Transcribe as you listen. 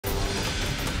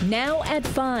Now at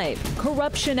 5,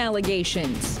 corruption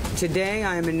allegations. Today,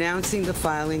 I am announcing the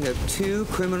filing of 2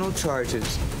 criminal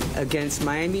charges against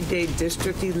Miami-Dade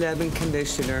District 11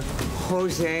 Commissioner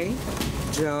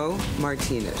Joe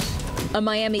Martinez. A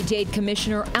Miami-Dade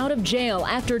commissioner out of jail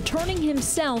after turning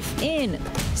himself in.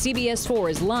 CBS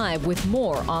 4 is live with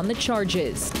more on the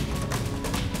charges.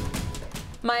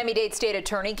 Miami-Dade State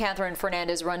Attorney Catherine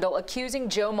Fernandez-Rundle accusing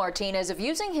Joe Martinez of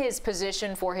using his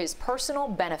position for his personal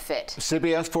benefit.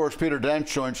 CBS 4's Peter Dent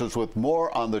joins us with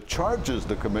more on the charges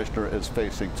the commissioner is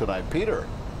facing tonight. Peter.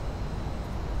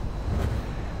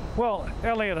 Well,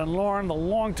 Elliot and Lauren, the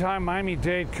longtime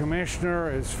Miami-Dade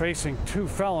commissioner is facing 2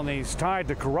 felonies tied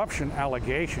to corruption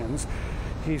allegations.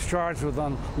 He's charged with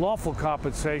unlawful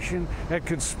compensation and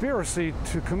conspiracy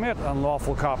to commit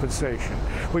unlawful compensation.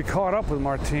 We caught up with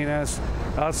Martinez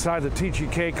outside the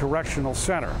TGK Correctional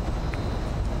Center.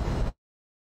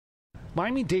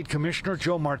 Miami-Dade Commissioner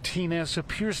Joe Martinez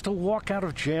appears to walk out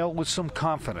of jail with some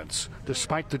confidence,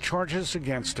 despite the charges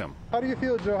against him. How do you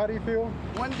feel, Joe? How do you feel?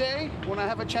 One day, when I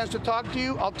have a chance to talk to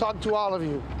you, I'll talk to all of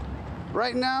you.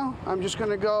 Right now, I'm just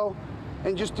going to go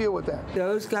and just deal with that.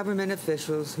 Those government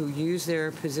officials who use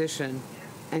their position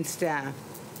and staff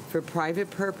for private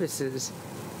purposes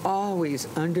always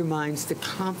undermines the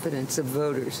confidence of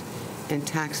voters and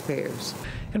taxpayers.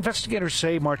 Investigators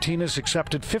say Martinez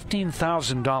accepted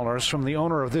 $15,000 from the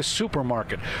owner of this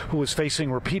supermarket, who was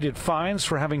facing repeated fines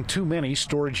for having too many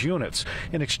storage units.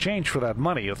 In exchange for that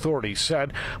money, authorities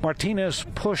said, Martinez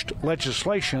pushed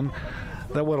legislation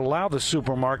that would allow the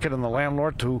supermarket and the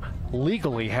landlord to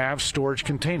legally have storage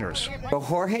containers.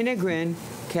 Jorge Negrin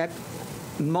kept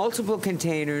multiple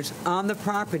containers on the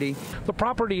property. The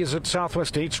property is at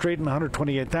Southwest 8th Street and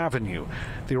 128th Avenue.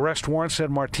 The arrest warrant said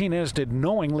Martinez did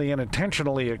knowingly and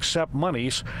intentionally accept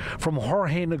monies from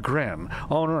Jorge Negrin,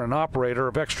 owner and operator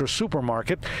of Extra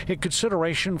Supermarket, in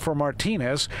consideration for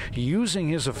Martinez using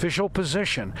his official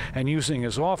position and using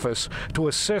his office to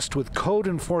assist with code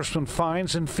enforcement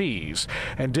fines and fees,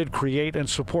 and did create and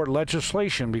support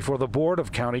legislation before the Board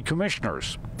of County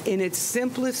Commissioners. In its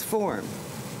simplest form,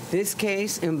 this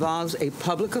case involves a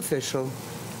public official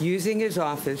using his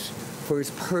office for his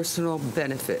personal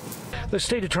benefit. The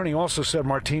state attorney also said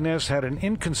Martinez had an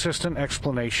inconsistent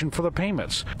explanation for the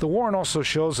payments. The warrant also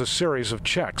shows a series of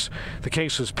checks. The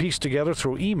case is pieced together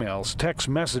through emails, text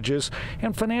messages,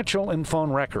 and financial and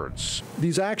phone records.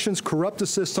 These actions corrupt the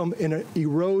system and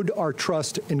erode our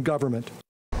trust in government.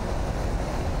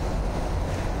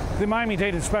 The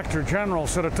Miami-Dade Inspector General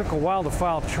said it took a while to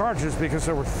file charges because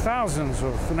there were thousands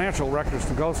of financial records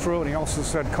to go through, and he also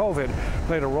said COVID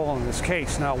played a role in this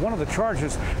case. Now, one of the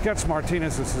charges against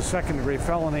Martinez is a second-degree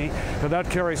felony, and that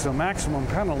carries a maximum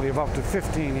penalty of up to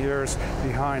 15 years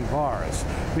behind bars.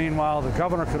 Meanwhile, the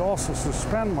governor could also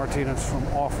suspend Martinez from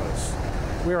office.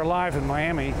 We are live in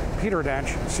Miami. Peter Dench,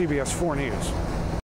 CBS 4 News.